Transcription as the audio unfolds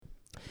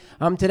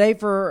Today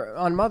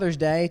on Mother's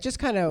Day, it just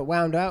kind of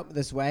wound up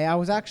this way. I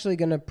was actually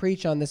going to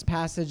preach on this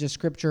passage of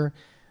Scripture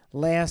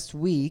last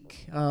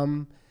week,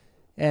 but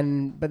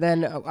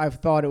then I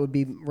thought it would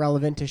be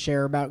relevant to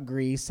share about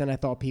Greece, and I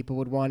thought people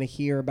would want to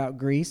hear about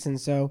Greece, and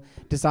so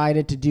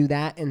decided to do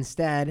that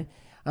instead.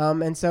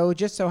 And so it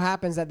just so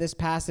happens that this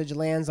passage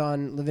lands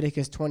on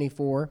Leviticus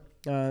 24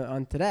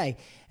 on today.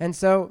 And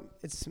so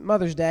it's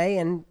Mother's Day,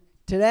 and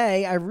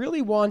today I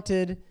really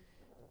wanted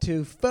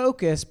to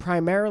focus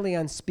primarily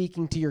on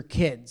speaking to your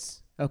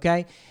kids,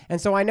 okay? And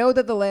so I know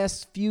that the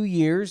last few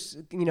years,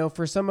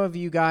 for some of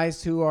you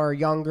guys who are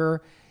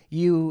younger,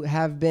 you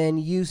have been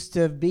used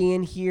to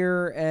being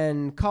here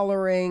and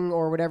coloring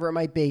or whatever it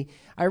might be.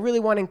 I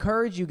really want to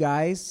encourage you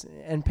guys,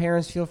 and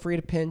parents, feel free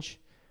to pinch,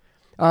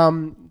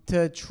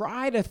 to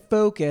try to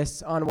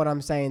focus on what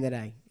I'm saying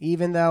today,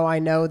 even though I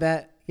know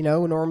that,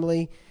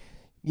 normally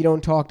you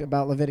don't talk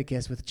about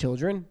Leviticus with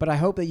children, but I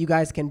hope that you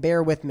guys can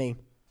bear with me.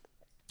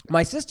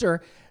 My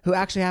sister, who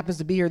actually happens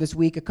to be here this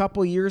week, a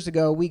couple years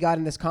ago, we got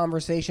in this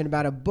conversation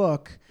about a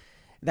book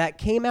that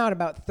came out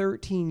about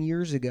 13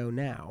 years ago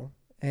now,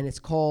 and it's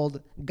called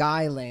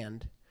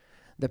Guyland,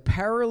 The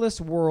Perilous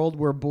World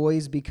Where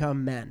Boys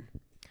Become Men.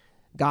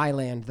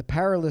 Guyland, The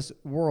Perilous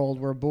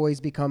World Where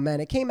Boys Become Men.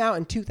 It came out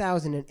in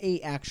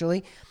 2008,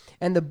 actually,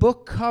 and the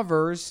book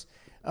covers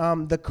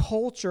the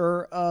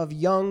culture of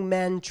young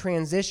men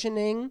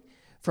transitioning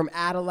from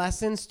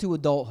adolescence to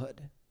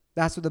adulthood.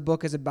 That's what the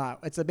book is about.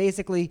 It's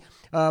basically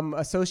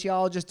a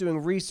sociologist doing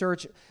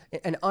research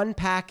and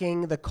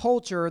unpacking the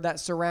culture that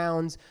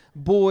surrounds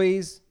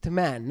boys to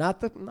men,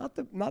 not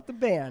the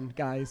band,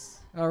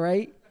 guys. All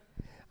right,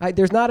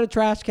 there's not a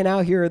trash can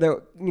out here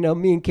that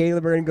me and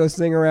Caleb are gonna go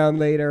sing around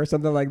later or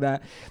something like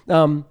that.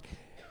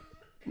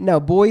 No,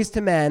 boys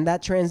to men,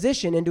 that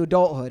transition into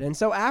adulthood. And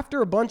so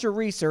after a bunch of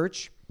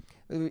research,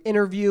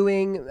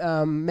 interviewing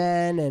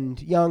men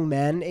and young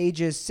men,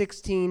 ages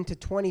 16 to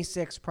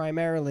 26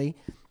 primarily,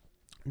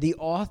 the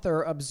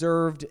author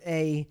observed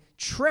a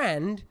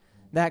trend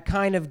that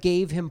kind of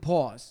gave him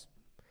pause.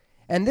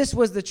 And this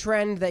was the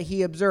trend that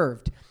he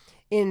observed.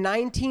 In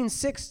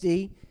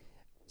 1960,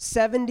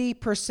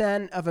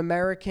 70% of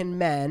American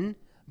men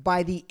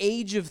by the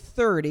age of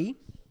 30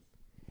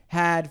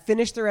 had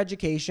finished their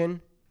education,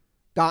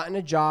 gotten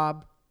a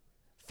job,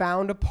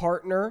 found a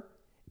partner,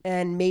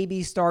 and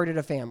maybe started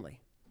a family.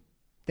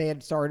 They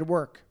had started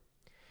work.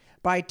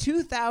 By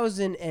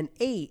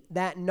 2008,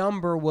 that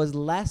number was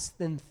less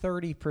than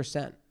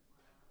 30%,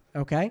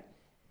 okay?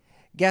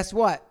 Guess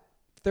what?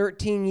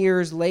 13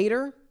 years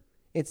later,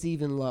 it's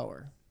even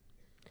lower.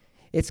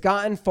 It's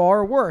gotten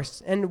far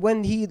worse. And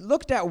when he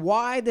looked at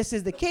why this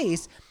is the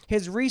case,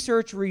 his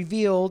research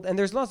revealed, and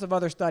there's lots of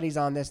other studies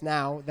on this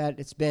now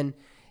that it's been,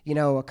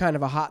 a kind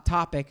of a hot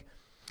topic.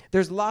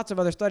 There's lots of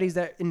other studies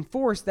that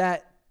enforce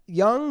that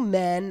young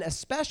men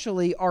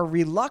especially are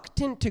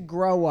reluctant to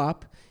grow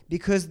up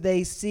because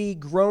they see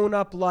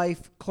grown-up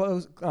life,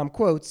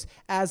 quotes,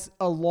 as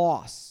a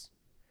loss.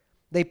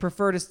 They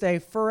prefer to stay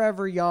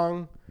forever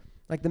young,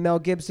 like the Mel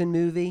Gibson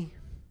movie,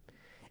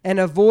 and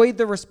avoid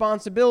the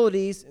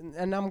responsibilities,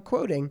 and I'm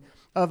quoting,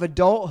 of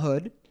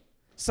adulthood,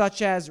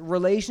 such as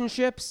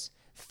relationships,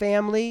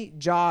 family,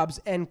 jobs,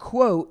 and,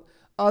 quote,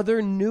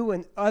 other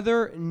nuisances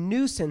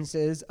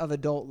of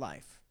adult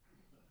life.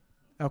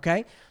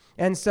 Okay?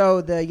 And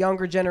so the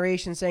younger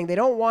generation saying they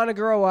don't want to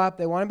grow up,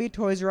 they want to be a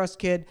Toys R Us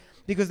kid,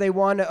 because they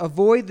want to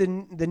avoid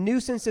the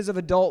nuisances of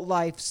adult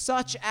life,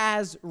 such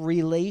as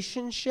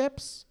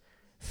relationships,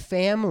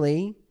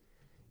 family,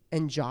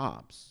 and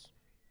jobs.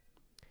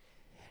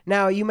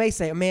 Now, you may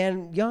say,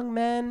 man, young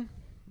men,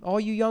 all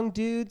you young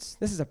dudes,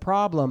 this is a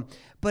problem.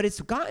 But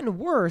it's gotten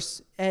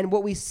worse, and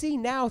what we see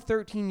now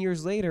 13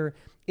 years later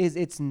is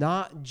it's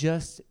not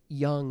just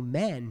young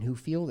men who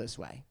feel this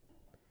way.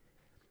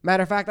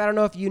 Matter of fact, I don't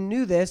know if you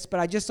knew this,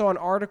 but I just saw an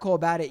article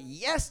about it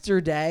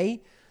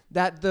yesterday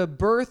that the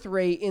birth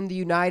rate in the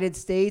United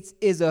States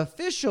is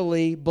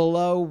officially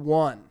below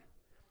 1,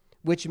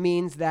 which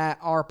means that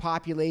our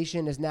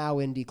population is now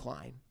in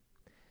decline.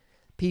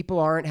 People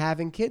aren't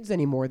having kids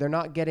anymore. They're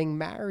not getting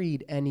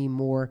married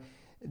anymore.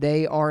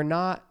 They are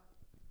not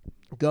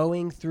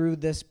going through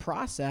this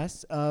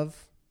process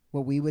of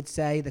what we would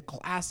say the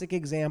classic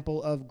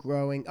example of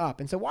growing up.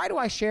 And so why do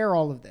I share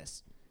all of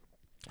this?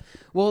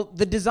 Well,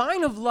 the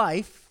design of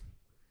life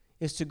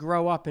is to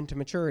grow up into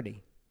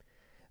maturity.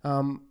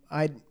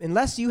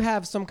 Unless you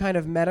have some kind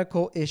of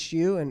medical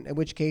issue, in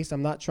which case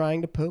I'm not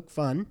trying to poke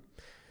fun,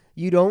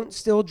 you don't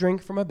still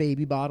drink from a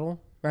baby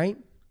bottle, right?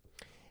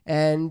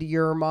 And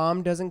your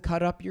mom doesn't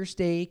cut up your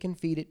steak and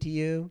feed it to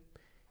you.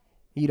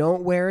 You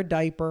don't wear a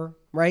diaper,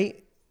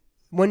 right?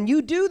 When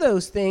you do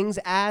those things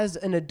as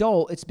an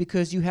adult, it's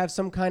because you have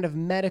some kind of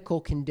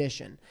medical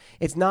condition.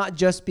 It's not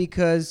just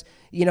because,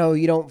 you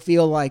don't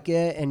feel like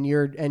it and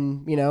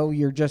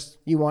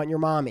you want your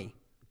mommy.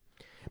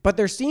 But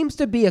there seems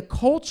to be a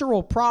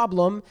cultural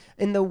problem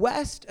in the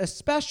West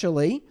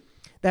especially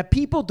that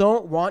people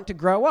don't want to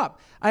grow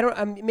up.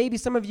 Maybe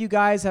some of you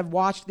guys have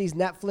watched these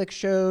Netflix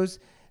shows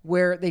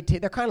where they're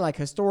kind of like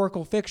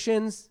historical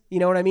fictions, you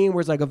know what I mean?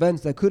 Where it's like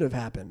events that could have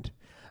happened.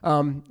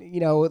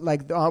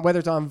 Whether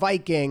it's on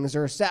Vikings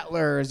or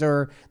settlers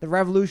or the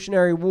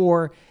Revolutionary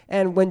War.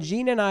 And when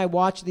Gene and I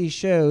watch these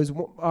shows,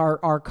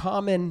 our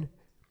common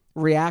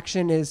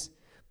reaction is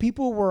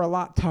people were a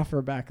lot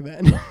tougher back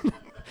then.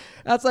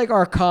 That's like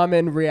our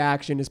common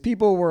reaction is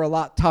people were a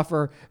lot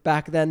tougher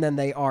back then than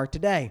they are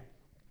today.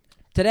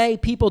 Today,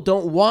 people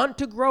don't want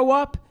to grow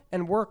up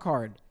and work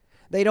hard.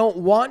 They don't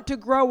want to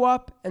grow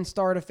up and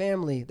start a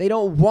family. They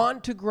don't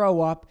want to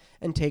grow up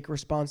and take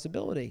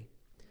responsibility.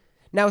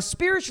 Now,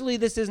 spiritually,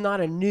 this is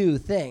not a new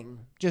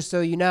thing, just so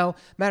you know.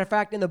 Matter of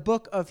fact, in the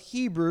book of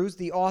Hebrews,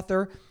 the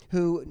author,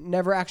 who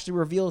never actually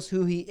reveals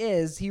who he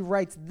is, he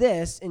writes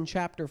this in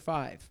chapter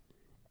 5.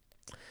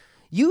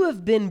 You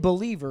have been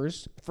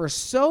believers for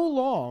so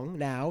long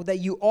now that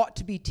you ought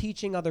to be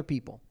teaching other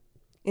people.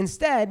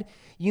 Instead,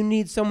 you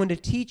need someone to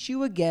teach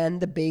you again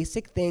the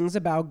basic things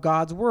about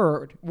God's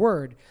word.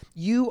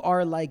 You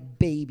are like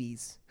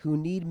babies who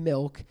need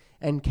milk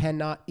and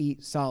cannot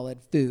eat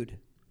solid food.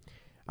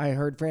 I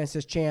heard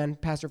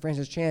Pastor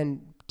Francis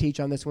Chan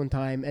teach on this one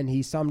time, and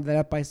he summed that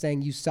up by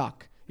saying, you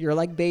suck. You're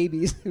like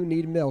babies who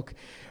need milk.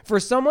 For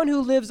someone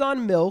who lives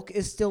on milk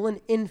is still an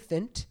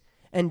infant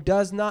and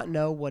does not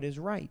know what is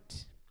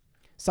right.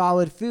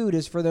 Solid food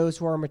is for those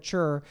who are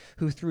mature,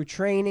 who through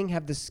training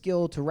have the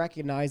skill to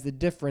recognize the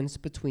difference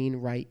between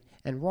right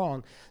and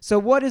wrong. So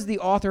what is the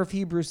author of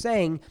Hebrews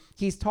saying?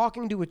 He's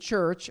talking to a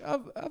church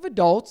of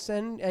adults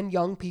and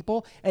young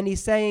people, and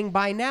he's saying,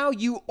 by now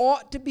you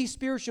ought to be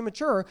spiritually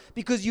mature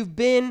because you've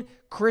been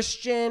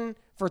Christian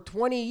for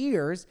 20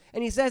 years.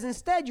 And he says,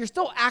 instead, you're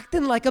still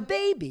acting like a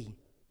baby.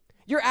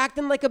 You're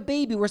acting like a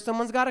baby where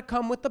someone's got to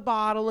come with the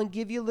bottle and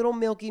give you a little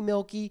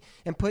milky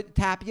and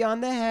tap you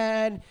on the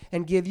head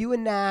and give you a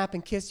nap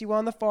and kiss you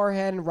on the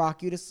forehead and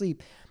rock you to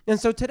sleep. And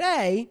so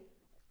today,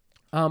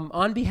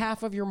 on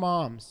behalf of your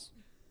moms,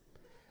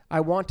 I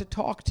want to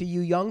talk to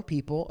you young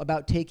people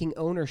about taking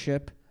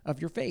ownership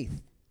of your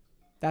faith.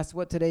 That's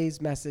what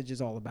today's message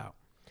is all about.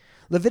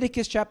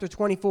 Leviticus chapter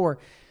 24,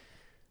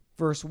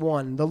 verse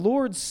 1. The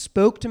Lord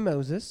spoke to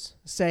Moses,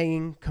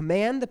 saying,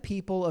 command the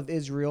people of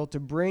Israel to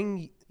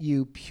bring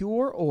you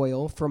pure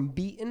oil from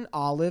beaten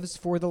olives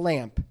for the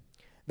lamp,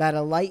 that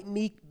a light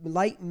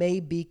may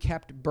be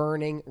kept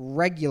burning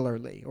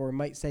regularly, or it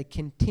might say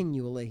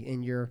continually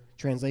in your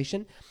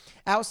translation.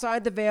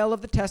 Outside the veil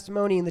of the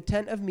testimony in the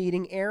tent of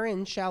meeting,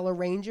 Aaron shall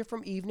arrange it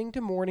from evening to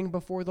morning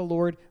before the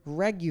Lord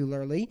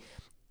regularly.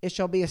 It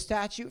shall be a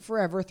statute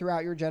forever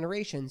throughout your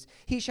generations.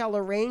 He shall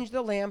arrange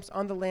the lamps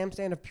on the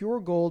lampstand of pure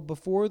gold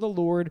before the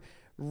Lord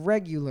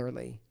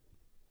regularly.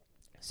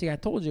 See, I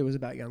told you it was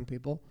about young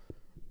people.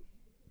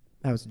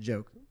 That was a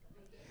joke.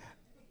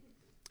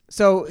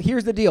 So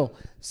here's the deal.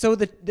 So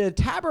the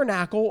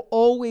tabernacle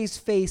always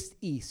faced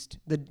east.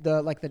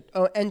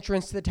 The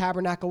entrance to the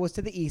tabernacle was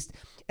to the east.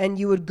 And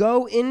you would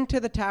go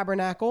into the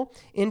tabernacle,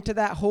 into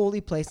that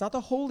holy place, not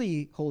the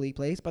holy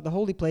place, but the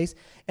holy place.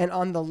 And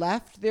on the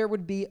left, there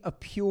would be a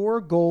pure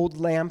gold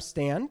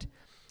lampstand.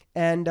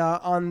 And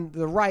on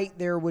the right,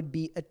 there would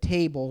be a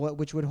table,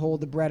 which would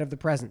hold the bread of the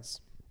presence.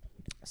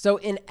 So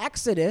in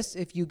Exodus,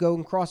 if you go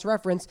and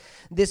cross-reference,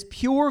 this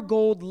pure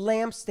gold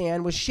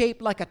lampstand was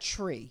shaped like a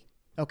tree.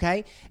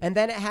 Okay, and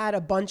then it had a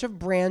bunch of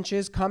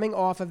branches coming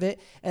off of it,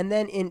 and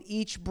then in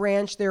each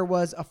branch there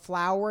was a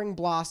flowering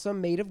blossom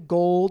made of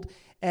gold,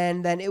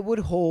 and then it would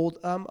hold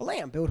a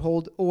lamp. It would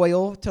hold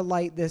oil to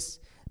light this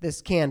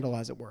candle,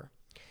 as it were.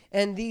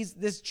 And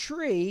this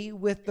tree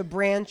with the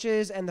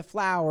branches and the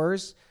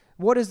flowers,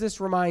 what does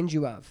this remind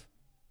you of?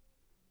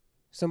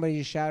 Somebody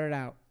just shout it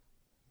out.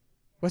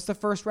 What's the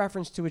first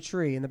reference to a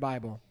tree in the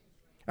Bible?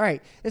 All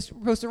right, it's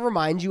supposed to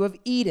remind you of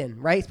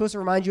Eden, right? It's supposed to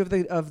remind you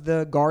of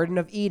the Garden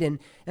of Eden.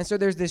 And so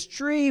there's this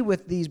tree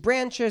with these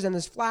branches and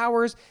these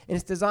flowers, and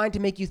it's designed to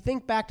make you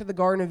think back to the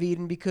Garden of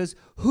Eden, because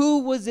who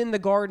was in the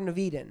Garden of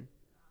Eden?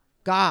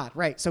 God,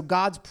 right? So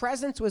God's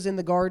presence was in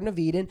the Garden of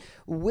Eden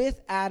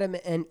with Adam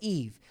and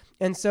Eve.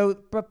 And so,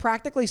 but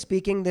practically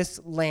speaking,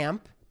 this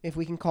lamp, if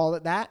we can call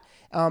it that,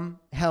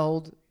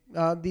 held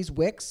these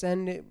wicks,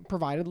 and it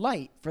provided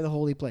light for the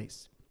holy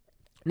place.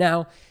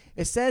 Now,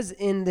 it says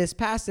in this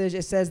passage,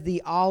 it says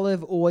the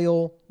olive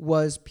oil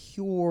was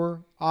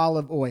pure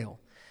olive oil.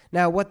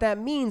 Now, what that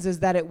means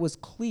is that it was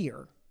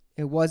clear.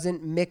 It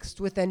wasn't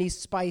mixed with any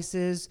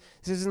spices.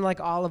 This isn't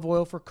like olive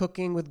oil for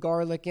cooking with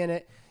garlic in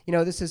it. You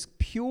know, this is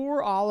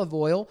pure olive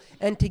oil.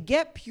 And to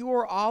get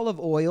pure olive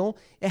oil,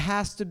 it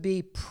has to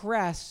be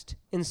pressed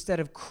instead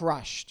of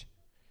crushed.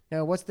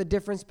 Now, what's the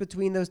difference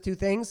between those two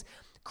things?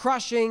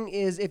 Crushing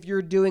is if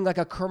you're doing like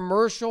a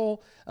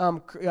commercial,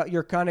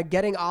 you're kind of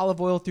getting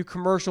olive oil through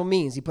commercial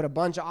means. You put a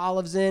bunch of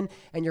olives in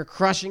and you're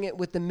crushing it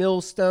with the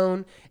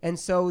millstone, and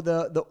so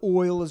the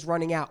oil is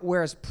running out.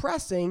 Whereas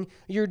pressing,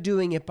 you're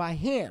doing it by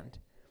hand.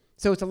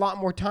 So it's a lot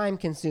more time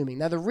consuming.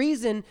 Now, the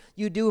reason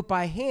you do it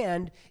by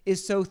hand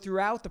is so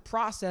throughout the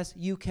process,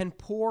 you can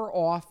pour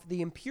off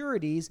the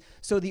impurities,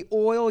 so the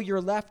oil you're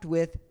left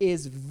with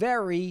is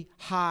very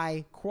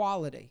high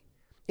quality.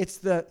 It's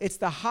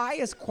the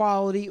highest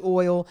quality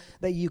oil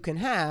that you can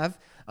have.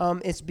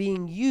 It's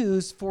being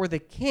used for the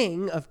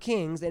King of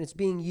Kings, and it's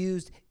being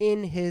used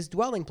in his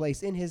dwelling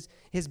place, in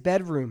his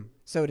bedroom,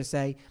 so to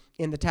say,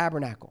 in the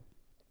tabernacle.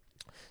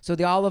 So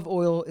the olive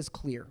oil is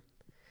clear.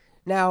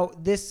 Now,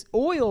 this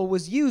oil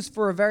was used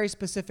for a very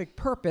specific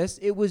purpose.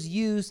 It was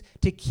used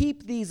to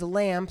keep these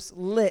lamps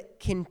lit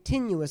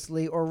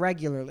continuously or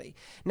regularly.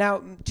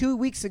 Now, 2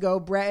 weeks ago,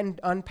 Bratton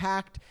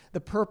unpacked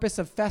the purpose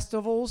of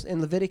festivals in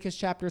Leviticus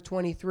chapter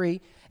 23.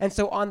 And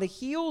so on the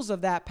heels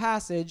of that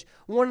passage,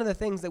 one of the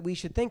things that we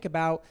should think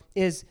about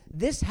is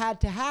this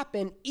had to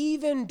happen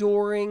even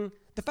during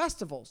the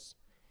festivals.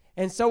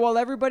 And so while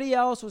everybody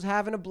else was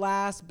having a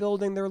blast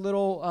building their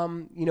little,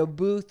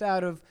 booth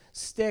out of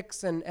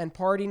sticks and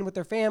partying with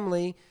their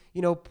family,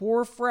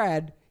 poor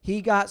Fred,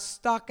 he got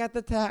stuck at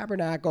the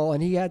tabernacle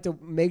and he had to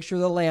make sure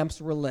the lamps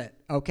were lit,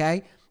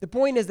 okay? The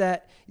point is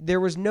that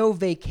there was no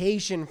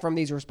vacation from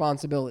these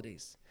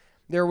responsibilities.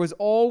 There was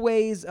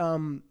always,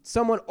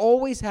 someone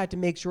always had to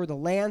make sure the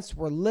lamps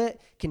were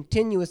lit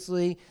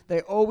continuously.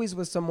 There always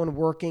was someone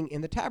working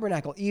in the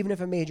tabernacle, even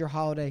if a major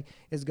holiday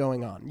is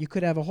going on. You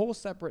could have a whole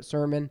separate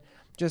sermon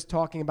just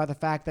talking about the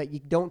fact that you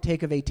don't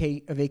take a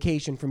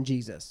vacation from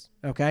Jesus,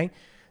 okay?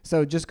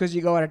 So just because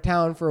you go out of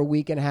town for a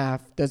week and a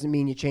half doesn't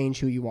mean you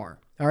change who you are,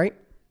 all right?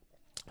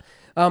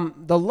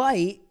 The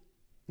light,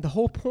 the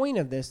whole point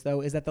of this, though,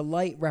 is that the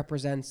light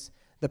represents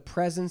the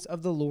presence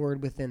of the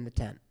Lord within the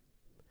tent.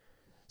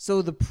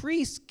 So the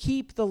priests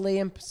keep the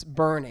lamps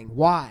burning.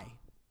 Why?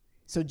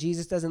 So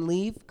Jesus doesn't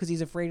leave because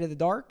he's afraid of the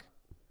dark?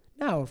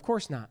 No, of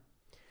course not.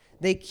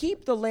 They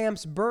keep the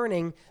lamps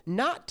burning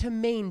not to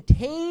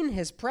maintain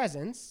his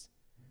presence,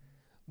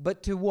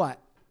 but to what?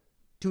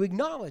 To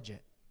acknowledge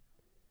it.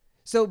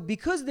 So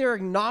because they're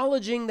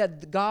acknowledging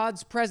that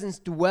God's presence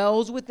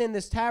dwells within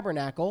this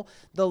tabernacle,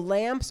 the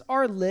lamps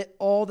are lit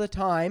all the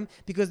time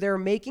because they're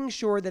making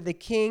sure that the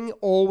king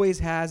always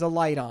has a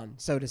light on,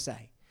 so to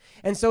say.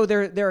 And so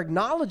they're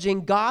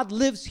acknowledging God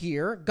lives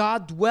here,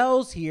 God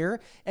dwells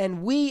here,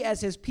 and we as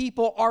his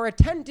people are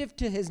attentive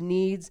to his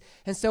needs,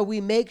 and so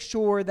we make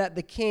sure that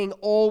the king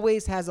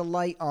always has a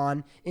light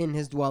on in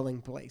his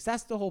dwelling place.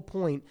 That's the whole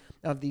point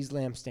of this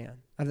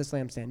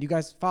lampstand. You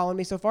guys following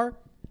me so far?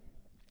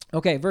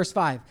 Okay, verse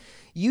 5.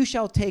 You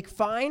shall take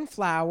fine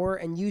flour,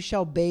 and you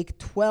shall bake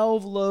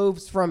 12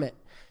 loaves from it.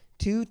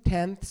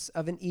 2/10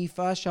 of an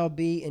ephah shall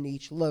be in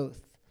each loaf.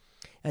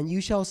 And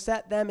you shall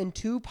set them in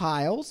 2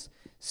 piles,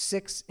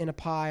 6 in a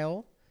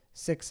pile,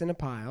 6 in a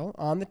pile,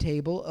 on the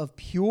table of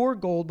pure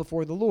gold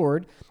before the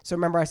Lord. So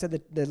remember I said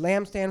that the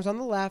lampstand is on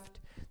the left,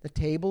 the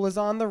table is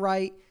on the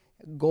right,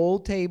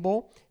 gold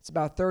table. It's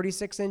about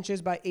 36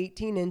 inches by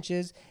 18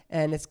 inches,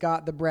 and it's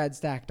got the bread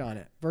stacked on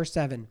it. Verse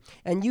 7,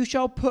 and you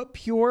shall put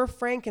pure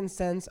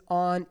frankincense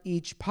on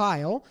each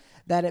pile,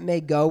 that it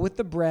may go with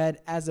the bread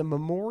as a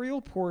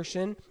memorial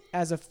portion,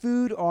 as a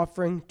food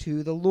offering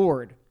to the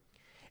Lord.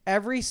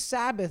 Every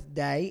Sabbath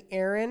day,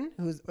 Aaron,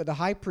 who is the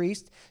high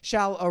priest,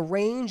 shall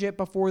arrange it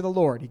before the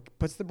Lord. He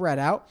puts the bread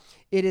out.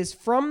 It is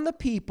from the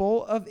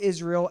people of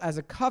Israel as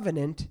a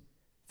covenant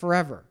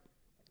forever.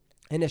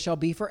 And it shall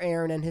be for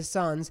Aaron and his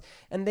sons,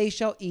 and they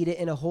shall eat it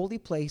in a holy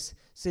place,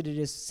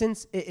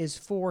 since it is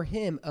for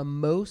him a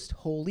most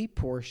holy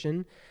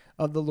portion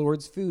of the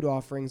Lord's food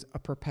offerings, a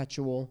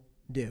perpetual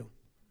due.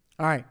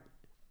 All right.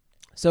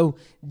 So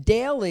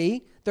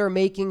daily, they're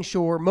making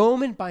sure,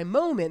 moment by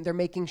moment, they're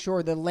making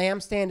sure the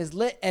lampstand is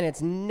lit and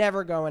it's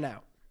never going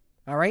out.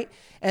 All right?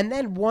 And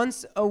then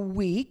once a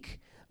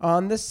week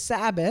on the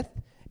Sabbath,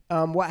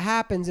 what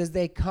happens is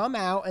they come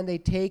out and they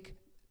take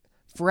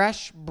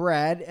fresh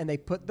bread and they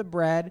put the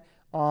bread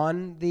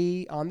on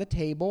the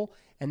table,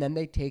 and then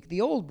they take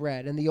the old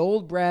bread. And the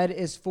old bread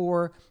is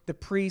for the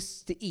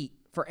priests to eat,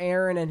 for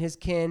Aaron and his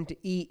kin to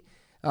eat.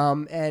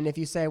 And if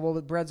you say, well,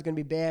 the bread's going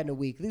to be bad in a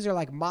week, these are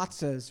like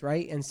matzahs,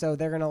 right? And so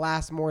they're going to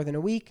last more than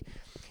a week.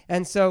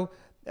 And so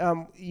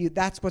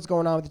that's what's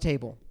going on with the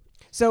table.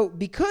 So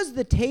because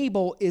the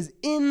table is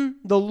in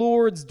the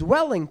Lord's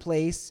dwelling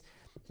place,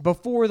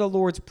 before the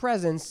Lord's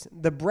presence,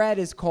 the bread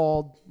is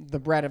called the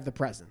bread of the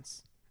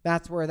presence.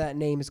 That's where that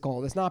name is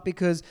called. It's not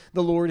because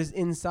the Lord is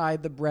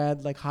inside the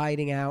bread, like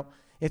hiding out.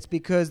 It's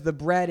because the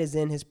bread is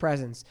in his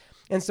presence.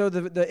 And so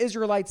the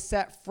Israelites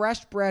set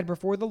fresh bread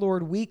before the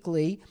Lord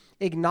weekly,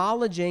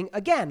 acknowledging,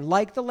 again,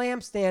 like the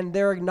lampstand,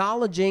 they're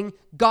acknowledging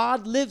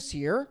God lives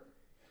here,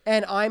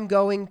 and I'm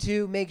going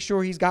to make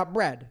sure he's got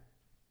bread.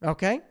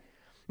 Okay?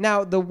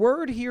 Now, the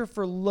word here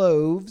for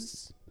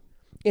loaves,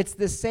 it's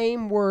the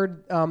same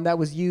word that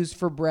was used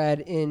for bread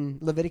in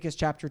Leviticus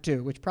chapter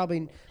 2, which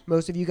probably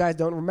most of you guys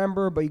don't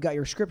remember, but you got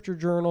your scripture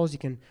journals. You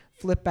can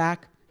flip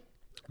back.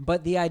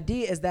 But the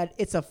idea is that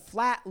it's a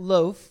flat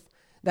loaf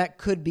that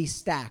could be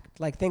stacked,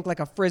 think like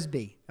a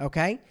Frisbee,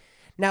 okay?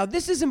 Now,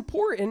 this is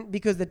important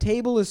because the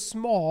table is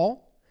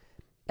small,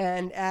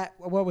 and at,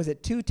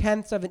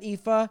 2/10 of an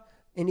ephah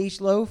in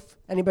each loaf?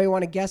 Anybody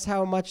want to guess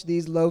how much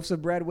these loaves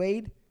of bread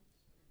weighed?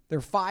 They're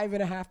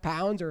 5.5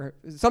 pounds or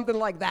something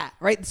like that,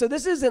 right? So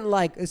this isn't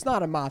like, it's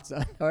not a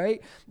matzah, all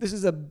right? This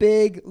is a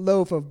big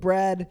loaf of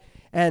bread,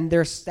 and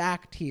they're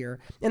stacked here.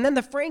 And then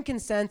the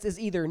frankincense is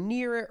either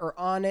near it or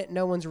on it.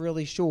 No one's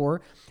really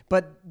sure.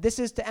 But this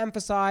is to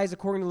emphasize,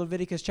 according to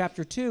Leviticus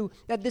chapter 2,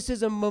 that this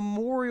is a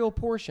memorial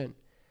portion.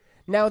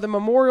 Now, the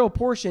memorial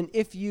portion,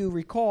 if you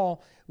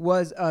recall,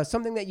 was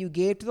something that you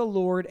gave to the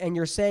Lord, and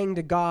you're saying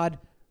to God,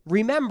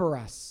 remember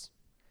us.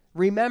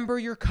 Remember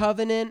your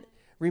covenant.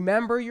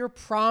 Remember your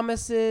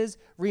promises.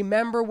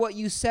 Remember what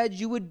you said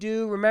you would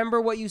do.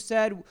 Remember what you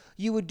said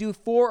you would do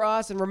for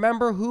us, and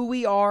remember who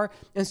we are.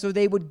 And so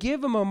they would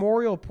give a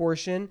memorial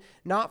portion,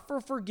 not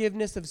for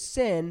forgiveness of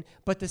sin,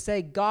 but to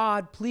say,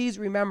 God, please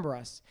remember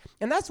us.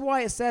 And that's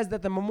why it says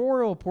that the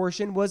memorial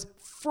portion was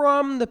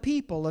from the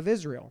people of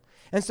Israel.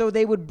 And so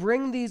they would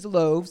bring these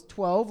loaves,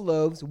 12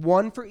 loaves,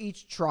 one for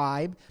each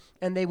tribe,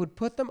 and they would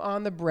put them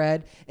on the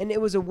bread. And it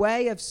was a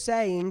way of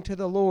saying to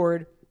the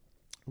Lord,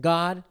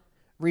 God,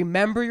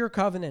 remember your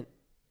covenant,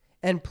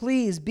 and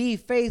please be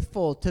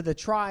faithful to the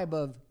tribe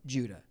of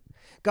Judah.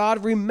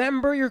 God,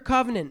 remember your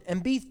covenant,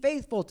 and be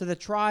faithful to the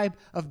tribe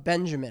of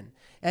Benjamin,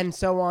 and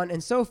so on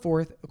and so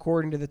forth,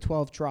 according to the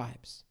 12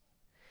 tribes.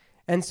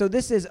 And so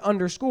this is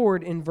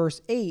underscored in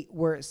verse 8,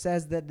 where it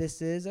says that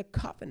this is a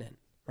covenant,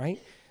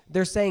 right?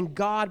 They're saying,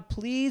 God,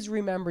 please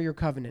remember your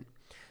covenant.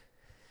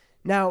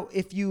 Now,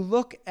 if you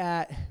look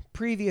at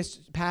previous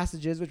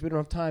passages, which we don't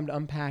have time to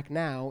unpack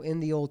now, in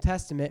the Old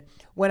Testament,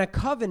 when a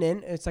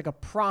covenant, it's like a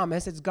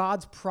promise, it's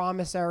God's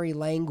promissory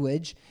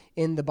language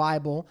in the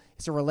Bible.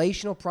 It's a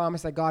relational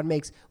promise that God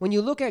makes. When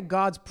you look at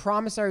God's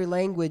promissory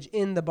language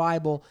in the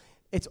Bible,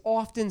 it's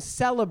often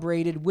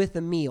celebrated with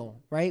a meal,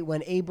 right?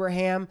 When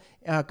Abraham,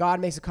 God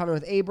makes a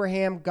covenant with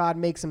Abraham, God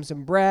makes him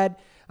some bread.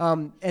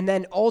 And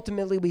then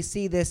ultimately we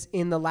see this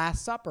in the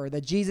Last Supper,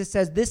 that Jesus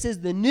says, this is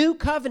the new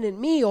covenant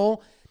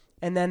meal.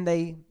 And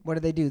then what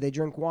do? They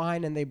drink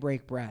wine and they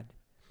break bread.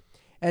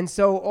 And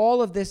so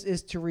all of this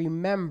is to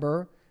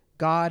remember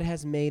God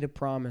has made a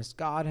promise.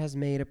 God has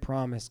made a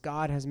promise.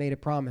 God has made a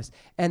promise.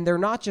 And they're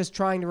not just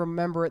trying to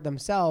remember it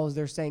themselves.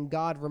 They're saying,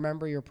 God,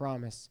 remember your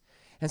promise.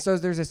 And so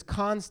there's this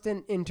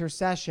constant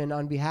intercession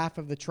on behalf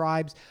of the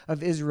tribes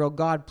of Israel.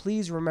 God,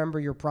 please remember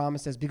your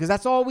promises, because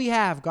that's all we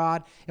have,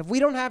 God. If we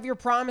don't have your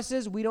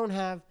promises, we don't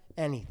have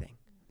anything.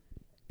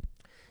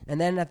 And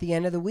then at the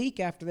end of the week,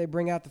 after they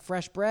bring out the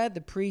fresh bread,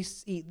 the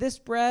priests eat this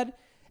bread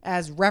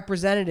as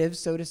representatives,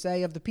 so to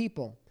say, of the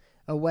people,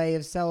 a way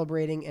of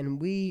celebrating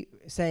and we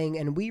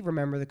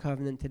remember the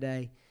covenant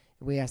today.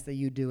 We ask that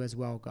you do as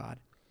well, God.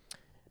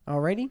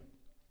 Alrighty?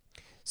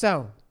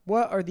 So,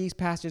 what are these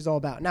passages all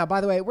about? Now, by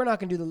the way, we're not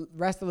going to do the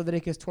rest of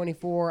Leviticus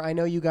 24. I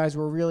know you guys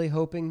were really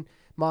hoping,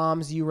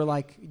 moms, you were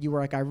like,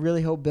 I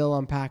really hope Bill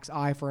unpacks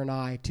eye for an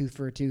eye, tooth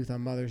for a tooth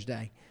on Mother's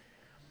Day.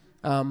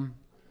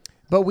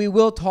 But we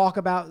will talk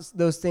about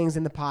those things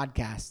in the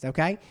podcast,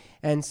 okay?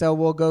 And so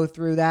we'll go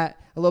through that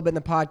a little bit in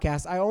the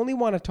podcast. I only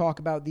want to talk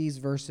about these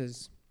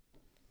verses.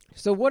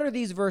 So what are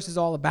these verses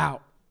all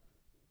about?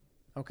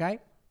 Okay?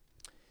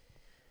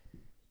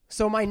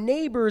 So my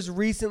neighbors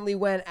recently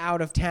went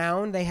out of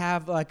town. They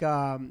have like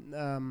a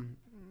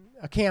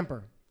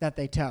camper that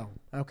they tow,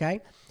 okay?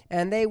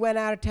 And they went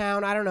out of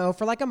town, I don't know,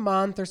 for like a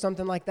month or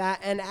something like that.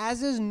 And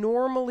as is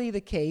normally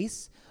the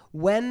case,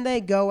 when they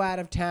go out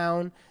of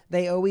town,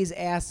 they always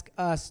ask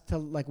us to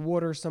like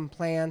water some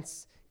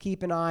plants,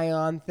 keep an eye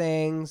on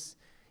things,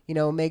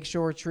 make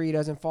sure a tree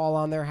doesn't fall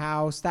on their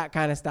house, that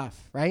kind of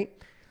stuff, right?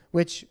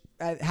 Which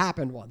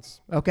happened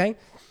once, okay?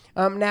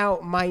 Now,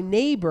 my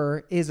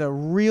neighbor is a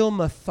real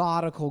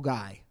methodical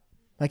guy.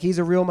 Like, he's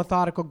a real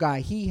methodical guy.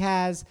 He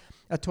has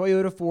a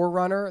Toyota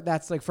 4Runner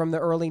that's like from the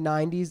early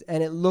 90s,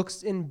 and it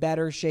looks in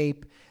better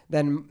shape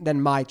than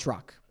my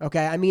truck,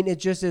 okay? I mean, it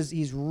just is,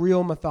 he's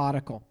real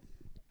methodical.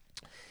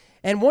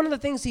 And one of the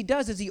things he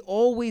does is he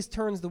always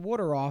turns the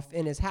water off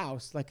in his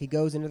house. Like, he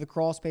goes into the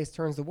crawl space,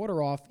 turns the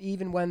water off,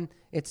 even when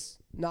it's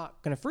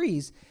not going to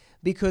freeze,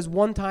 because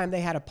one time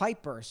they had a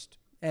pipe burst,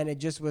 and it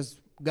just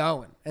was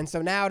going. And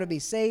so now, to be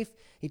safe,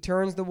 he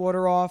turns the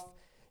water off.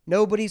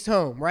 Nobody's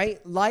home,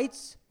 right?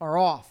 Lights are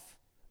off.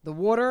 The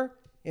water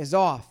is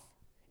off.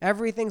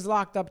 Everything's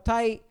locked up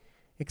tight,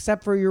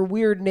 except for your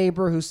weird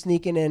neighbor who's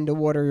sneaking in to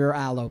water your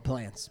aloe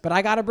plants. But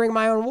I got to bring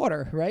my own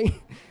water, right?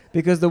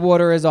 Because the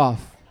water is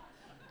off.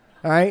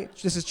 All right?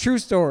 This is a true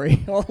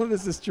story. All of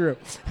this is true.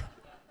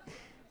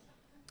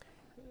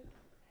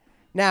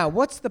 Now,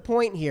 what's the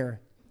point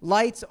here?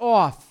 Lights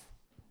off.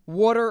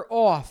 Water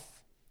off.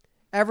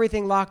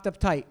 Everything locked up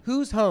tight.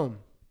 Who's home?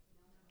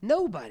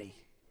 Nobody.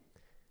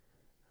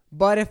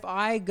 But if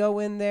I go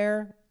in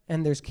there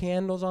and there's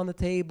candles on the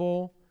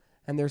table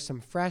and there's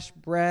some fresh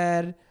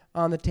bread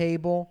on the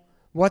table,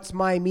 what's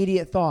my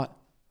immediate thought?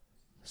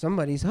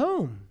 Somebody's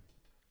home.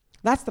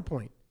 That's the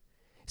point.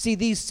 See,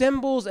 these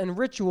symbols and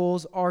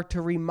rituals are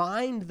to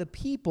remind the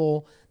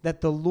people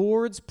that the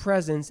Lord's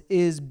presence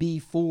is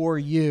before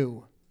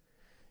you.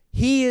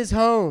 He is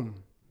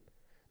home.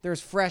 There's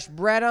fresh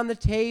bread on the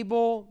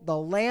table. The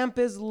lamp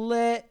is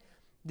lit.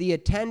 The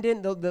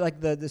attendant,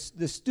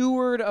 the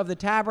steward of the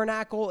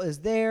tabernacle is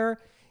there.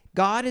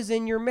 God is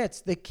in your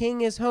midst. The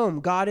king is home.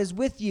 God is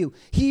with you.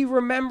 He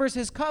remembers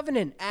his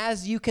covenant,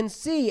 as you can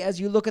see as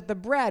you look at the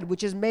bread,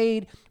 which is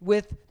made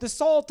with the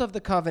salt of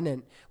the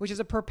covenant, which is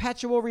a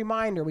perpetual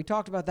reminder. We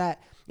talked about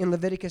that in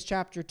Leviticus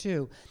chapter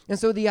 2. And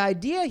so the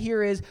idea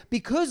here is,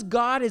 because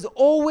God is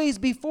always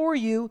before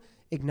you,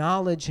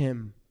 acknowledge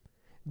him.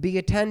 Be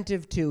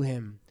attentive to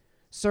him.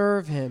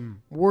 Serve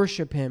him.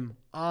 Worship him.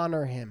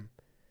 Honor him.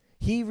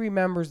 He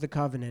remembers the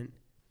covenant.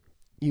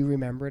 You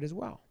remember it as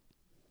well.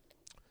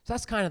 So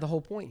that's kind of the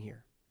whole point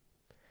here.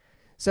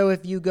 So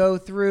if you go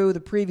through the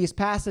previous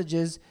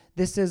passages,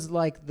 this is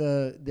like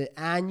the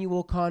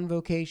annual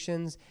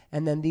convocations,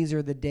 and then these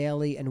are the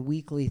daily and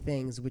weekly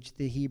things which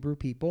the Hebrew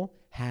people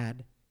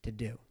had to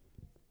do.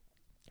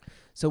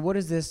 So what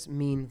does this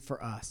mean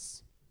for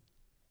us?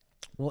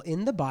 Well,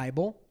 in the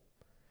Bible,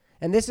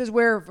 and this is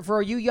where,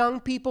 for you young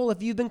people,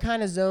 if you've been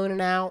kind of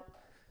zoning out,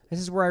 this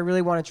is where I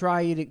really want to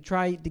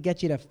try to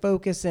get you to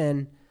focus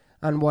in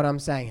on what I'm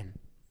saying.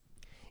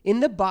 In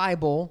the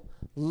Bible,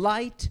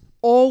 light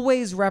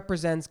always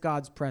represents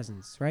God's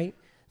presence, right?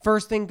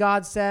 First thing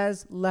God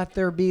says, let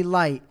there be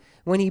light.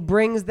 When he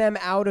brings them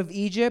out of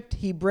Egypt,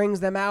 he brings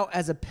them out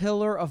as a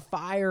pillar of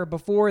fire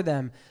before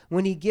them.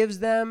 When he gives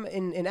them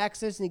in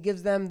Exodus, and he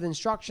gives them the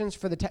instructions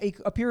for he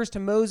appears to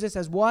Moses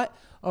as what?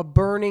 A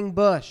burning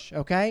bush,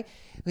 okay?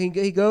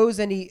 He goes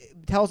and he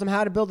tells them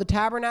how to build the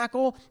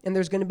tabernacle, and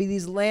there's going to be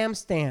these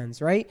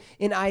lampstands, right?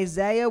 In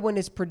Isaiah, when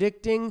it's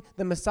predicting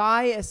the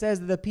Messiah, it says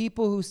that the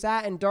people who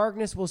sat in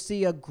darkness will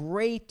see a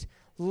great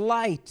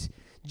light.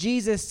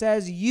 Jesus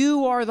says,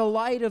 you are the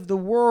light of the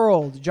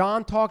world.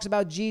 John talks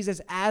about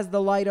Jesus as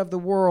the light of the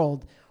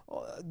world.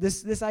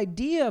 This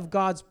idea of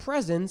God's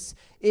presence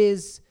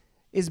is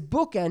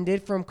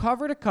bookended from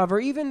cover to cover.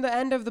 Even the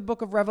end of the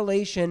book of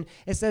Revelation,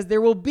 it says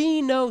there will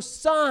be no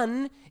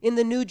sun in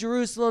the New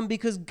Jerusalem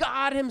because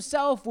God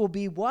himself will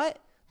be what?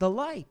 The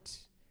light.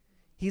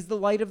 He's the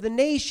light of the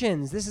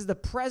nations. This is the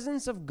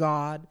presence of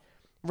God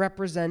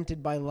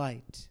represented by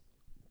light.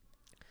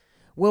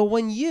 Well,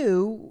 when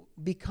you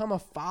become a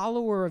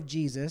follower of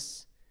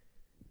Jesus,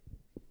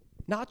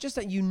 not just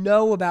that you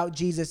know about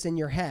Jesus in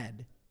your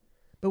head,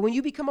 but when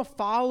you become a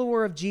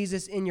follower of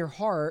Jesus in your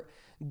heart,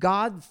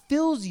 God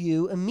fills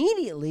you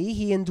immediately.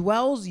 He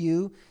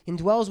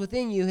indwells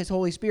within you his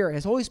Holy Spirit.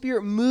 His Holy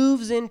Spirit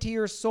moves into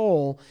your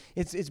soul.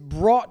 It's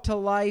brought to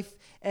life,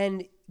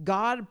 and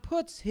God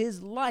puts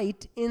his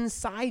light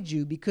inside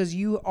you because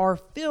you are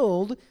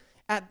filled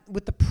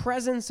with the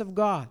presence of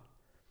God.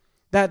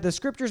 That the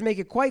scriptures make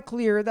it quite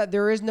clear that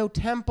there is no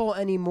temple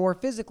anymore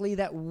physically,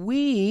 that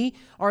we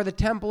are the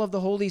temple of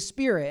the Holy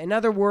Spirit. In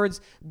other words,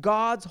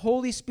 God's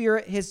Holy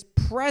Spirit, his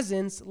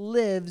presence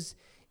lives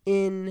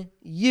in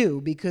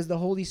you because the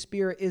Holy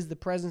Spirit is the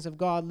presence of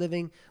God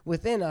living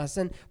within us.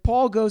 And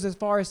Paul goes as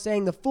far as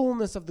saying the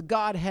fullness of the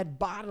Godhead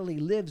bodily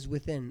lives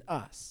within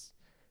us.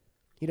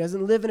 He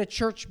doesn't live in a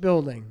church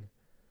building.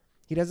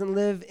 He doesn't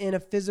live in a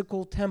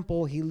physical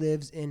temple. He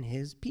lives in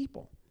his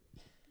people.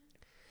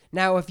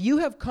 Now, if you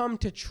have come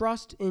to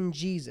trust in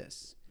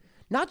Jesus,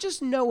 not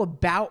just know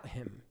about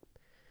him,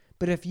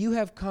 but if you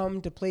have come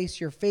to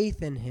place your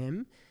faith in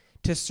him,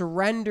 to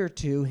surrender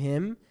to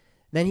him,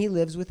 then he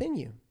lives within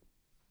you.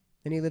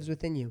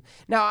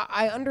 Now,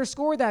 I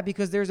underscore that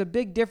because there's a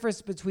big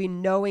difference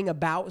between knowing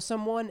about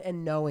someone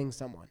and knowing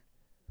someone.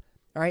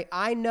 All right,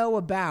 I know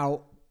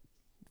about,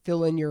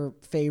 fill in your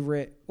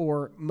favorite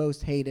or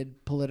most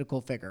hated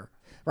political figure,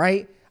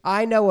 right?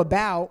 I know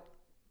about,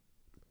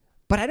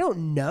 but I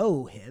don't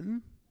know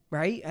him,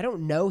 right? I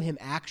don't know him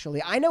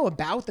actually. I know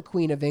about the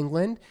Queen of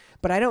England,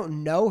 but I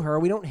don't know her.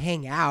 We don't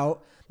hang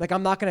out. Like,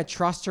 I'm not going to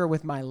trust her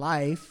with my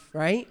life,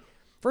 right?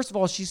 First of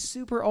all, she's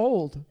super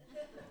old.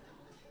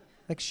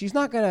 Like, she's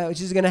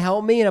going to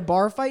help me in a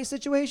bar fight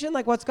situation?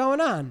 Like, what's going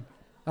on?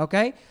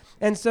 Okay?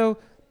 And so,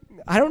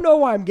 I don't know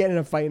why I'm getting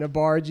in a fight in a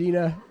bar,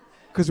 Gina,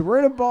 because we're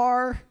in a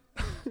bar.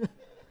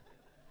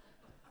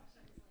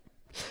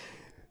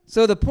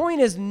 So the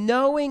point is,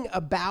 knowing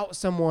about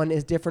someone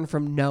is different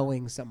from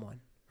knowing someone,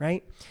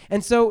 right?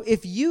 And so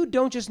if you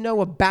don't just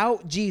know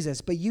about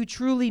Jesus, but you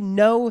truly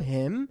know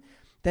him,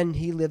 then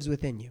he lives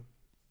within you.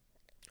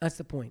 That's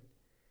the point.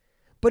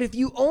 But if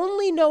you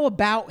only know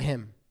about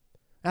him,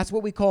 that's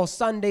what we call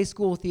Sunday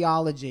school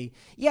theology.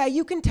 Yeah,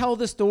 you can tell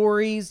the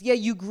stories. Yeah,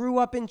 you grew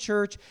up in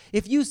church.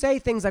 If you say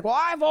things like, well,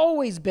 I've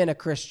always been a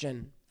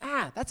Christian,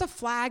 that's a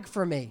flag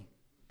for me.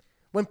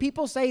 When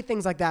people say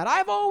things like that,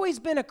 I've always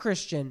been a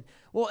Christian.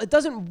 Well, it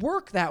doesn't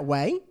work that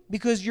way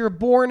because you're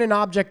born an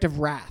object of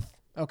wrath,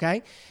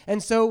 okay?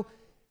 And so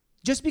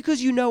just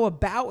because you know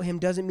about him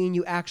doesn't mean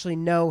you actually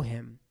know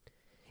him.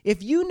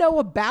 If you know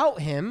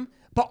about him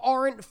but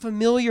aren't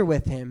familiar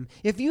with him,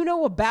 if you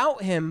know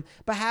about him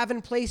but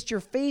haven't placed your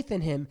faith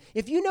in him,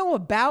 if you know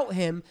about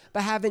him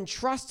but haven't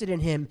trusted in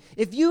him,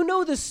 if you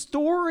know the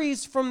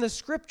stories from the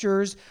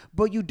scriptures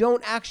but you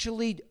don't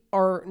actually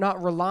are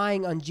not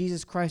relying on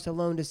Jesus Christ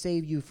alone to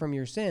save you from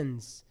your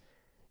sins,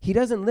 he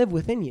doesn't live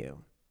within you.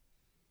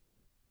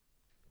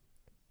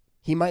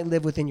 He might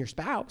live within your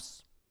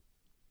spouse.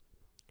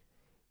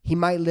 He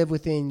might live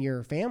within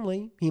your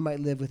family. He might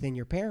live within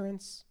your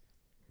parents.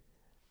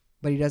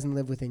 But he doesn't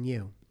live within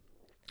you.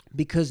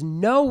 Because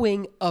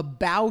knowing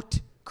about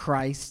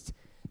Christ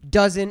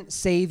doesn't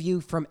save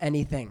you from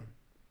anything.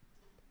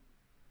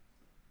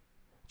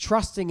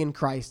 Trusting in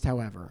Christ,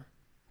 however,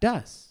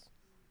 does.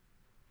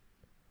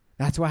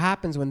 That's what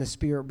happens when the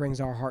Spirit brings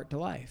our heart to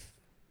life.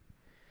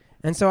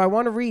 And so I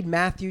want to read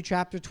Matthew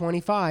chapter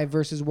 25,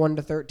 verses 1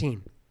 to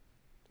 13.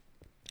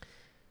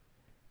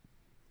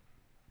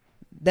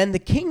 Then the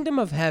kingdom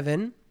of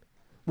heaven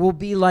will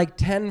be like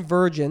 10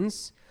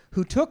 virgins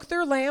who took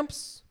their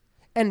lamps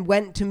and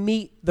went to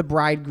meet the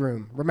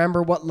bridegroom.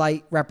 Remember what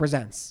light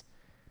represents.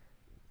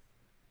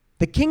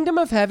 The kingdom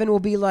of heaven will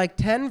be like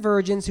 10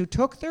 virgins who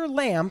took their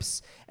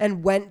lamps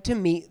and went to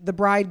meet the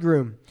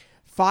bridegroom.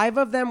 5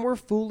 of them were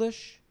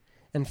foolish,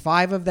 and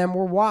 5 of them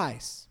were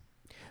wise.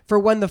 For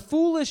when the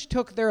foolish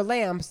took their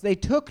lamps, they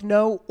took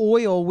no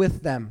oil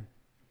with them.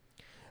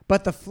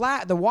 But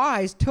the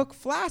wise took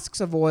flasks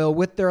of oil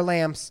with their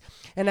lamps,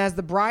 and as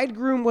the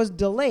bridegroom was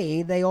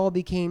delayed, they all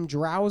became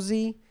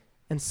drowsy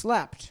and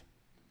slept.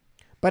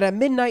 But at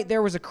midnight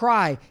there was a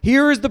cry,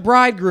 "Here is the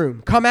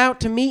bridegroom, come out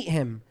to meet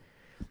him."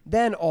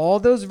 Then all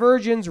those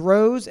virgins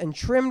rose and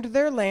trimmed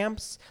their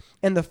lamps,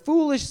 and the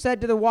foolish said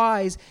to the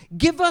wise,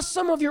 "Give us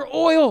some of your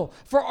oil,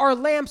 for our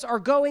lamps are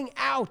going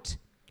out."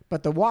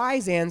 But the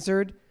wise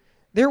answered,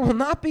 "There will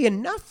not be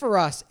enough for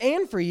us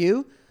and for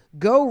you.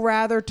 Go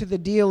rather to the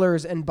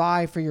dealers and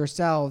buy for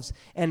yourselves."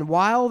 And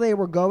while they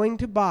were going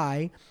to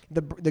buy,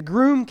 the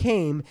groom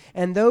came,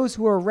 and those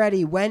who were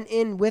ready went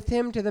in with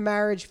him to the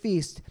marriage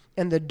feast,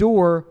 and the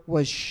door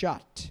was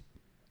shut.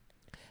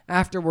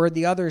 Afterward,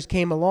 the others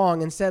came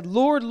along and said,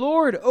 "Lord,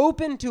 Lord,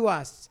 open to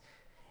us."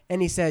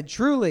 And he said,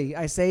 "Truly,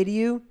 I say to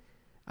you,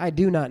 I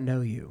do not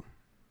know you."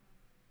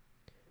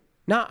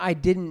 Not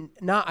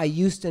I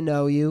used to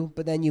know you,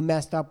 but then you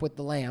messed up with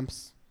the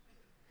lamps.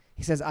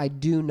 He says, "I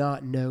do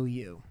not know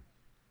you.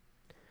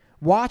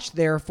 Watch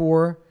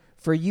therefore,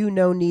 for you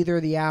know neither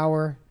the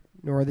hour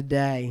nor the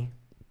day."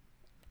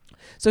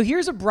 So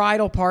here's a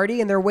bridal party,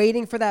 and they're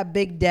waiting for that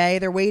big day.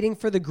 They're waiting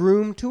for the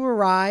groom to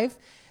arrive.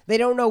 They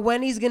don't know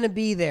when he's going to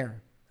be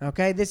there.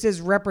 Okay, this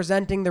is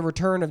representing the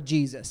return of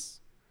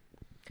Jesus.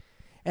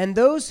 And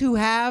those who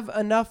have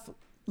enough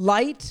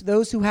light,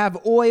 those who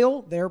have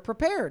oil, they're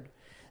prepared.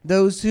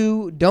 Those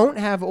who don't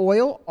have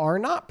oil are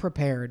not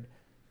prepared.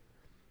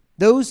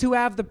 Those who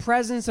have the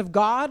presence of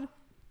God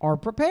are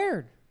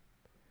prepared.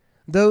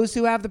 Those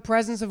who have the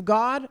presence of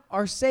God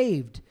are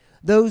saved.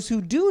 Those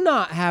who do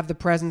not have the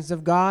presence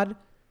of God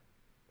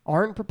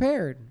aren't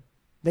prepared.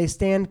 They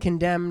stand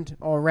condemned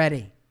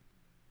already.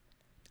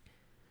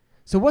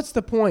 So what's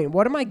the point?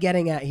 What am I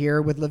getting at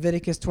here with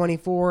Leviticus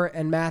 24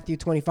 and Matthew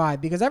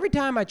 25? Because every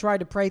time I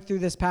tried to pray through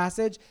this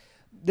passage,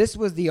 this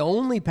was the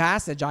only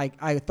passage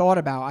I thought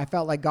about. I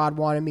felt like God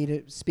wanted me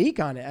to speak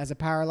on it as a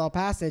parallel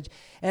passage.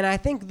 And I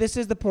think this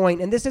is the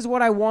point. And this is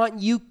what I want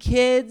you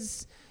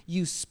kids,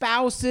 you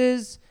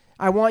spouses,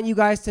 I want you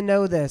guys to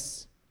know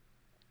this.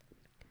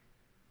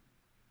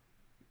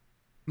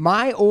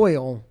 My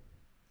oil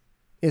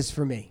is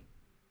for me.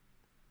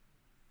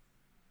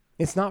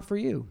 It's not for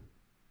you.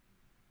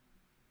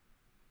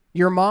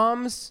 Your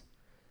mom's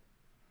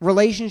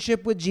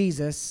relationship with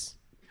Jesus,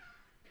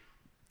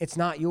 it's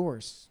not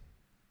yours.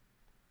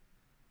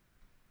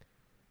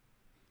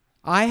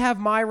 I have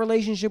my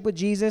relationship with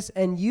Jesus,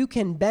 and you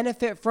can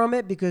benefit from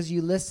it because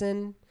you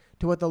listen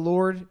to what the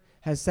Lord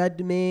has said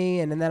to me,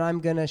 and then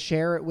I'm going to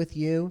share it with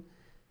you.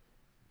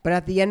 But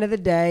at the end of the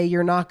day,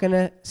 you're not going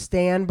to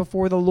stand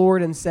before the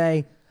Lord and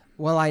say,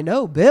 "Well, I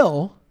know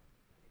Bill."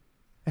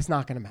 It's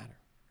not going to matter.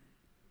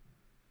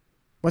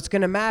 What's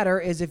going to matter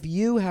is if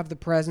you have the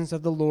presence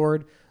of the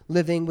Lord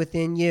living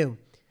within you.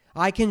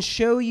 I can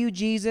show you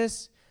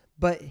Jesus,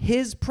 but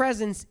his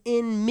presence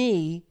in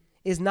me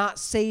is not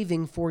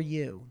saving for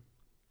you.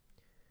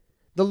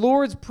 The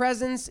Lord's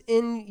presence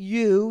in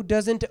you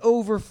doesn't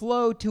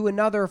overflow to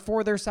another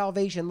for their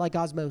salvation like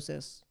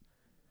osmosis.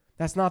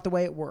 That's not the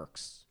way it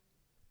works.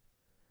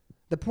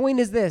 The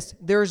point is this: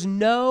 there's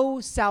no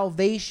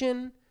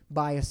salvation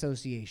by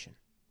association.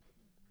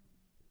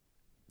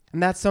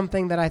 And that's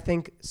something that I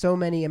think so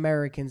many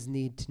Americans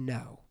need to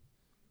know.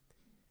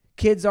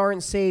 Kids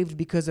aren't saved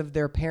because of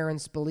their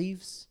parents'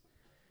 beliefs.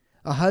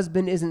 A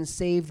husband isn't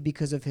saved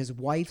because of his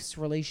wife's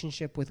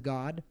relationship with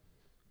God.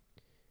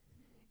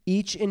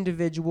 Each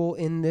individual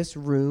in this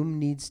room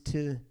needs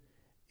to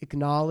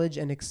acknowledge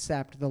and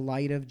accept the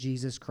light of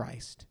Jesus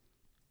Christ.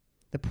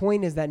 The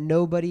point is that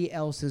nobody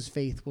else's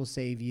faith will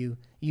save you.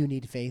 You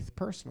need faith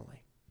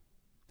personally.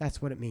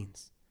 That's what it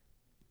means.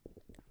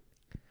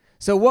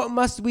 So what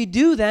must we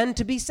do then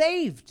to be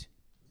saved?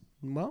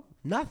 Well,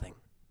 nothing.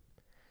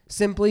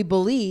 Simply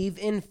believe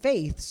in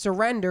faith,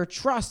 surrender,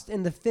 trust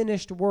in the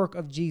finished work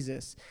of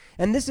Jesus.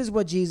 And this is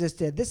what Jesus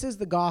did. This is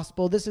the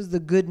gospel. This is the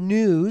good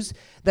news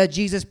that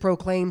Jesus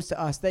proclaims to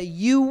us, that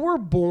you were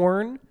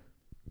born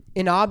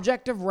an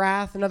object of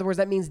wrath. In other words,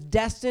 that means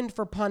destined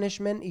for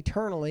punishment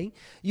eternally.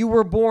 You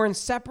were born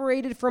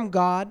separated from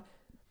God,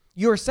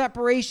 Your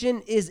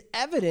separation is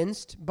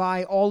evidenced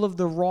by all of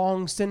the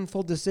wrong,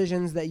 sinful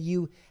decisions that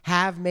you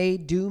have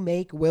made, do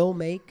make, will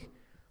make.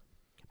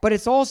 But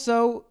it's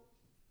also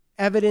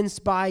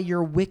evidenced by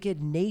your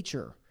wicked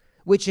nature,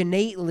 which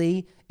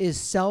innately is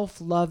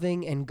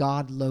self-loving and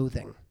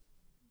God-loathing.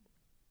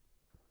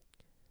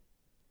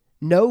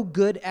 No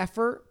good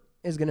effort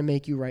is going to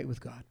make you right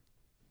with God.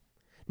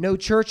 No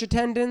church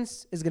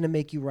attendance is going to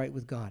make you right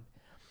with God.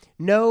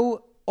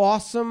 No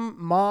awesome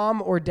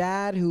mom or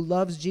dad who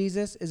loves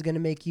Jesus is going to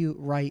make you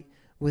right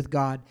with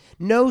God.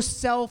 No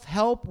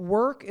self-help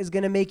work is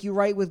going to make you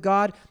right with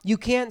God. You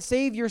can't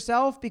save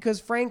yourself because,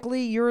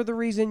 frankly, you're the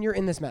reason you're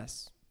in this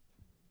mess.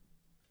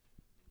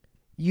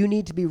 You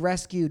need to be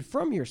rescued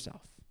from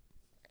yourself.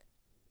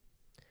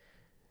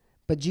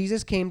 But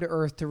Jesus came to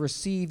earth to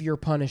receive your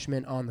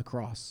punishment on the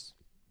cross.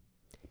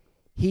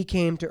 He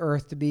came to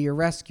earth to be your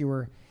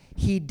rescuer.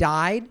 He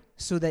died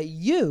so that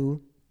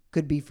you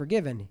could be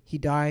forgiven. He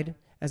died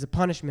as a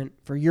punishment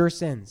for your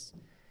sins.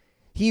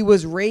 He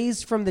was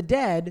raised from the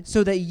dead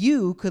so that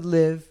you could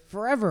live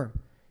forever.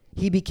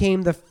 He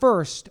became the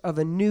first of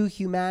a new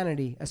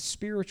humanity, a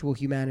spiritual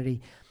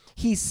humanity.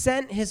 He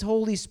sent his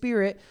Holy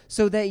Spirit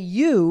so that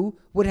you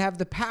would have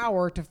the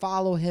power to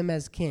follow him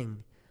as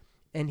king.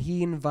 And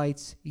he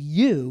invites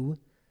you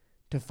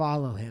to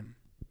follow him.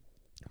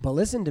 But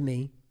listen to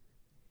me.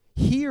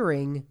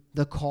 Hearing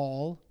the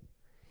call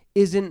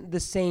isn't the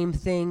same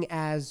thing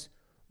as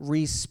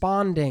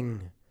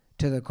responding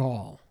to the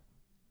call.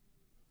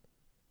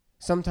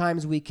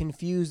 Sometimes we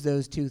confuse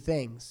those two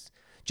things.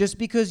 Just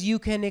because you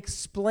can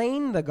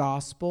explain the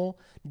gospel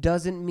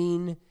doesn't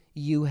mean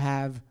you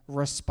have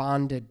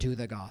responded to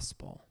the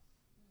gospel.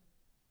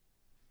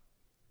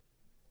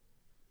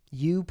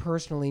 You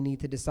personally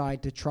need to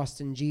decide to trust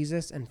in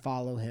Jesus and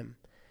follow him.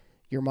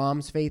 Your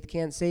mom's faith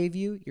can't save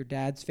you. Your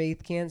dad's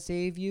faith can't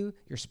save you.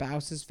 Your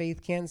spouse's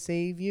faith can't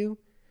save you.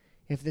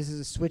 If this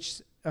is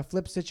a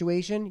flip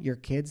situation, your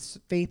kid's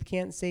faith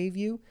can't save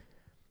you.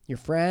 Your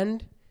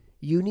friend,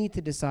 you need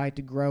to decide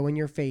to grow in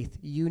your faith.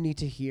 You need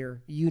to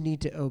hear. You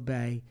need to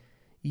obey.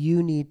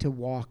 You need to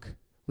walk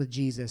with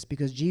Jesus,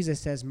 because Jesus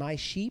says, my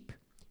sheep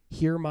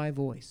hear my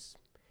voice,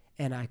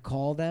 and I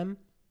call them,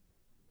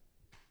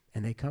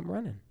 and they come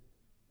running.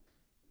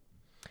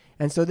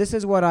 And so this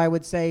is what I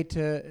would say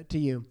to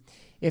you.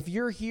 If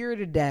you're here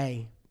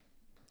today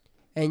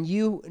and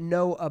you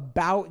know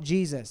about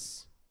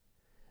Jesus,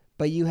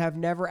 but you have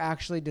never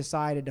actually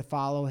decided to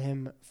follow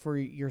him for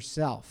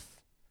yourself,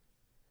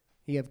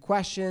 you have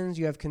questions,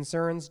 you have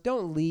concerns,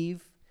 don't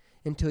leave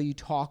until you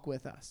talk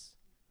with us,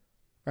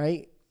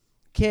 right?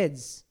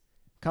 Kids,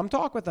 come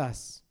talk with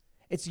us.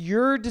 It's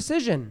your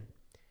decision.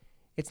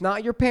 It's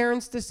not your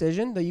parents'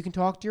 decision, though you can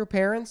talk to your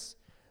parents,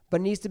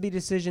 but it needs to be a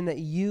decision that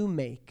you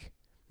make,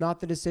 not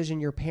the decision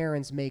your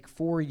parents make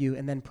for you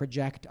and then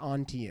project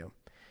onto you.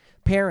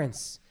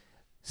 Parents,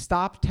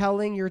 stop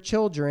telling your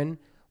children,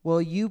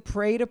 well, you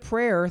prayed a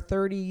prayer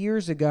 30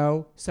 years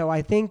ago, so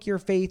I think your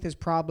faith is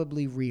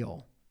probably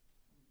real.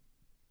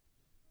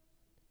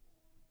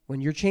 When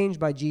you're changed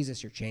by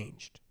Jesus, you're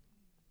changed.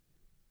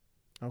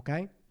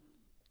 Okay?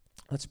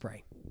 Let's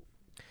pray.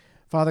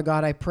 Father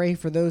God, I pray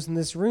for those in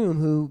this room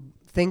who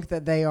think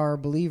that they are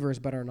believers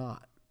but are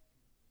not.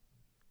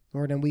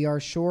 Lord, and we are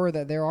sure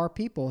that there are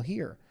people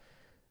here,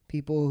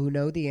 people who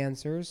know the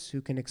answers,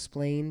 who can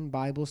explain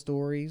Bible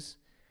stories,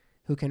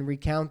 who can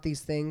recount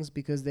these things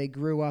because they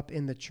grew up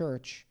in the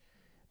church,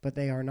 but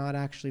they are not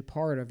actually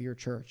part of your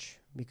church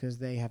because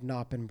they have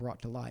not been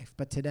brought to life.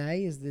 But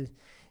today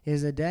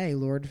is a day,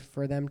 Lord,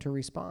 for them to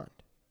respond.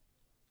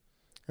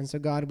 And so,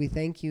 God, we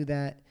thank you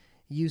that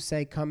you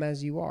say, come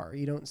as you are.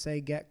 You don't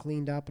say, get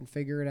cleaned up and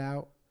figure it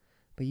out,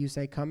 but you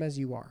say, come as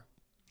you are.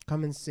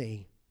 Come and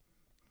see.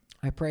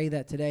 I pray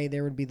that today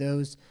there would be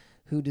those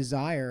who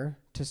desire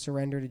to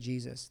surrender to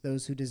Jesus,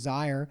 those who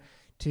desire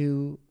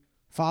to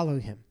follow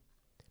him.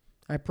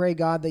 I pray,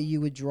 God, that you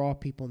would draw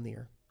people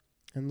near.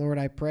 And Lord,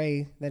 I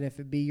pray that if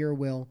it be your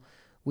will,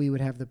 we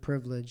would have the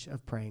privilege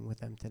of praying with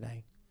them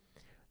today.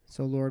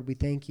 So, Lord, we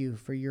thank you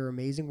for your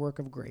amazing work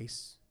of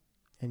grace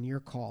and your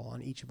call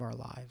on each of our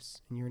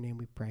lives. In your name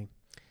we pray.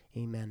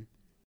 Amen.